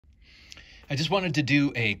I just wanted to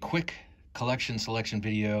do a quick collection selection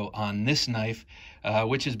video on this knife,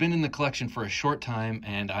 which has been in the collection for a short time,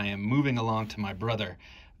 and I am moving along to my brother,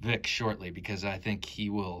 Vic, shortly, because I think he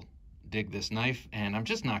will dig this knife, and I'm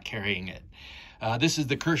just not carrying it. This is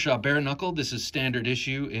the Kershaw Bareknuckle. This is standard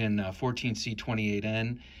issue in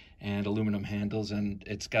 14C28N and aluminum handles, and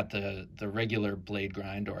it's got the regular blade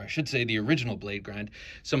grind, or I should say the original blade grind.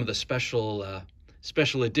 Some of the special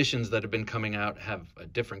editions that have been coming out have a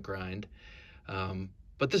different grind.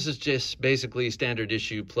 But this is just basically standard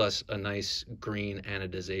issue plus a nice green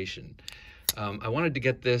anodization. I wanted to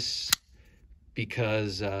get this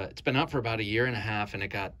because it's been out for about 1.5 years, and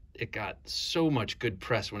it got so much good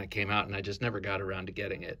press when it came out, and I just never got around to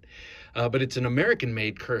getting it. But it's an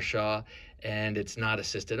American-made Kershaw, and it's not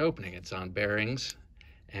assisted opening. It's on bearings,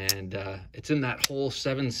 and it's in that whole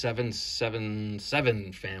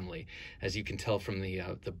 7777 family, as you can tell from the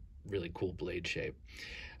really cool blade shape.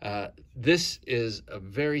 This is a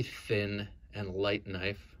very thin and light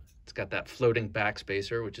knife. It's got that floating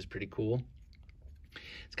backspacer, which is pretty cool.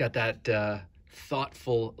 It's got that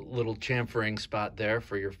thoughtful little chamfering spot there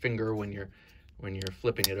for your finger when you're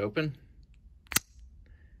flipping it open.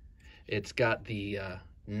 It's got the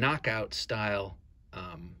knockout style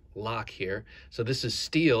lock here. So this is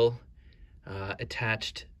steel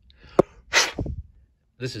attached.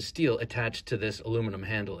 This is steel attached to this aluminum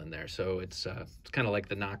handle in there, so it's kind of like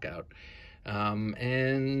the knockout.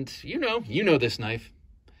 And you know this knife.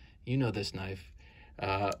 You know this knife.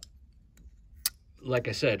 Like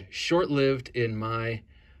I said, short-lived in my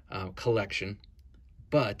collection,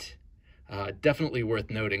 but definitely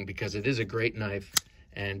worth noting because it is a great knife.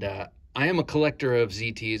 And I am a collector of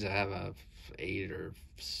ZTs. I have a 8 or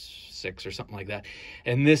 6 or something like that,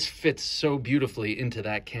 and this fits so beautifully into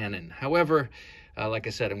that canon. However, like I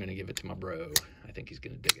said, I'm going to give it to my bro. I think he's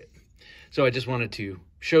going to dig it. So I just wanted to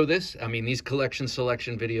show this. I mean, these collection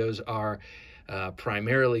selection videos are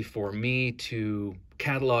primarily for me to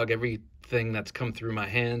catalog everything that's come through my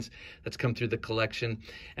hands, that's come through the collection.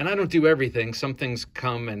 And I don't do everything. Some things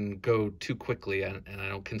come and go too quickly, and I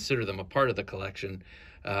don't consider them a part of the collection.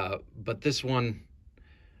 But this one,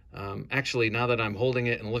 actually, now that I'm holding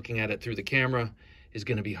it and looking at it through the camera, is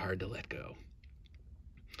going to be hard to let go.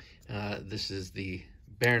 This is the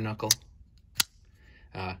Bareknuckle.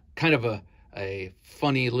 Kind of a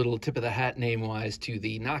funny little tip of the hat name-wise to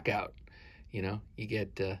the knockout. You know, you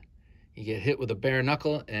get hit with a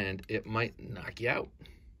Bareknuckle and it might knock you out.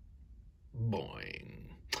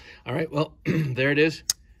 Boing. All right, well, there it is.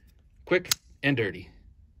 Quick and dirty.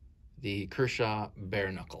 The Kershaw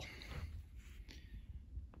Bareknuckle.